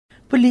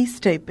Police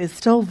tape is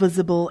still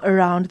visible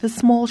around the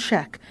small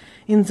shack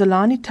in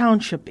Zolani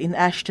Township in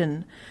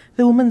Ashton.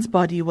 The woman's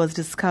body was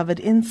discovered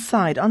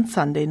inside on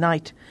Sunday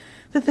night.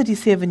 The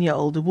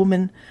 37-year-old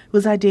woman,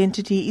 whose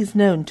identity is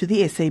known to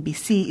the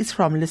SABC, is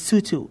from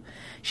Lesotho.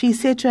 She is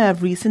said to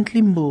have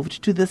recently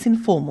moved to this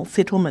informal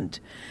settlement.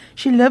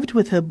 She lived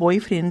with her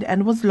boyfriend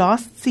and was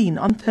last seen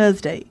on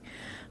Thursday.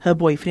 Her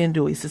boyfriend,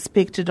 who is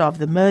suspected of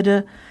the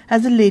murder,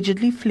 has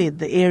allegedly fled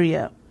the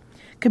area.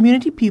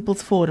 Community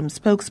People's Forum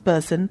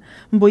spokesperson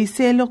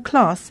Mboiselo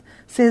Klaas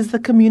says the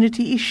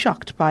community is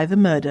shocked by the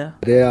murder.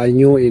 They are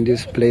new in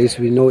this place.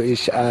 We know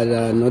each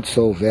other not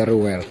so very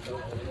well.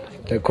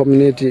 The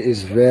community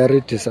is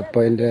very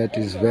disappointed,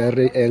 is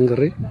very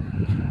angry,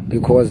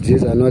 because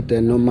these are not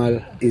the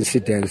normal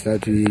incidents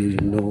that we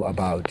know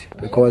about.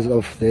 Because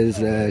of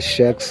these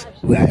shacks,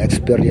 we are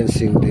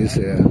experiencing this.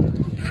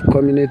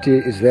 Community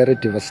is very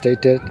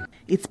devastated.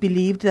 It's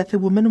believed that the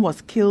woman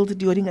was killed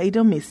during a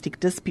domestic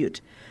dispute.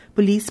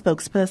 Police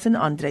spokesperson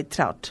Andre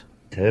Trout.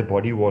 Her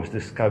body was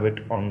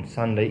discovered on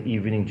Sunday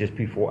evening just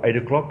before 8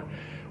 o'clock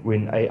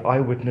when an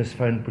eyewitness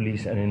phoned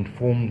police and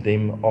informed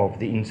them of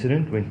the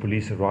incident. When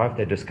police arrived,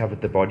 they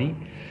discovered the body.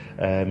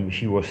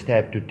 She was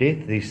stabbed to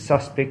death. The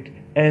suspect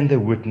and the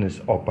witness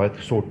are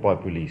both sought by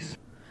police.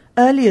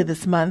 Earlier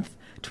this month,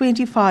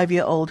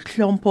 25-year-old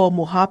Hlompo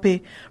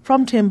Mohape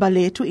from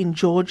Thembaletu in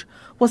George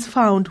was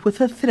found with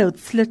her throat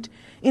slit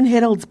in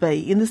Heralds Bay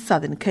in the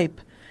Southern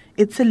Cape.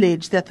 It's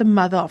alleged that the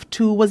mother of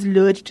two was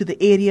lured to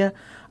the area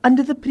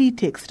under the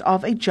pretext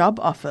of a job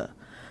offer.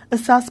 A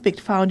suspect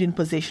found in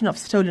possession of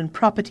stolen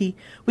property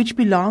which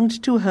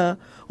belonged to her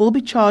will be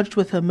charged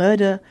with her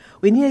murder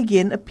when he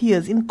again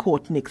appears in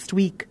court next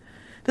week.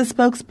 The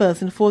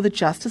spokesperson for the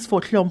Justice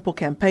for Hlompo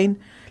campaign,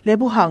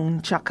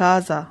 Lebohang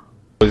Chakaza.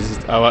 This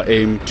is our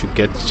aim to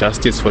get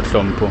justice for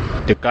Hlompo.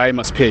 The guy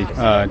must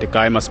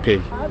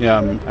pay.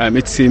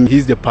 It seems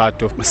he's the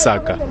part of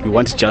Masaka. We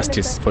want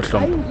justice for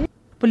Hlompo.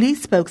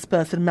 Police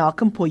spokesperson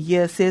Malcolm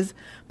Poyer says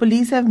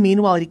police have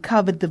meanwhile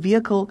recovered the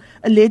vehicle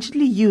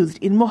allegedly used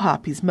in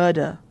Mohape's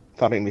murder.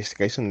 Thorough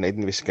investigation led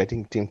the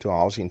investigating team to a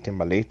house in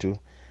Thembaletu,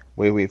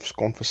 where we've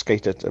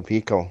confiscated a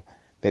vehicle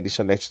that is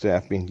alleged to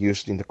have been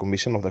used in the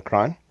commission of the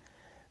crime.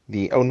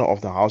 The owner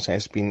of the house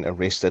has been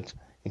arrested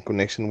in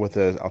connection with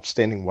the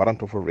outstanding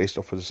warrant of arrest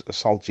of his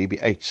assault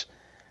GBH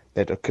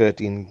that occurred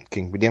in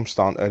King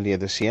Williamstown earlier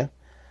this year.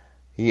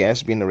 He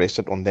has been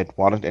arrested on that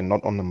warrant and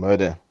not on the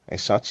murder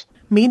as such.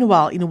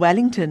 Meanwhile, in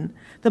Wellington,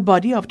 the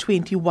body of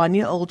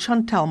 21-year-old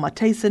Chantal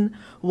Matheson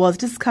was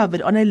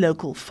discovered on a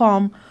local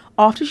farm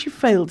after she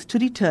failed to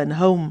return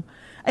home.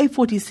 A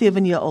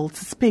 47-year-old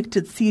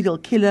suspected serial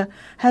killer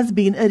has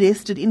been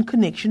arrested in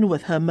connection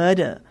with her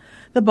murder.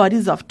 The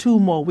bodies of two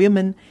more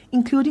women,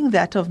 including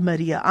that of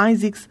Maria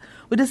Isaacs,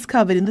 were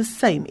discovered in the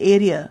same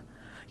area.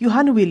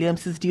 Johan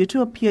Williams is due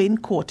to appear in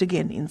court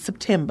again in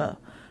September.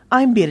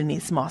 I'm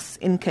Berenice Moss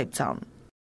in Cape Town.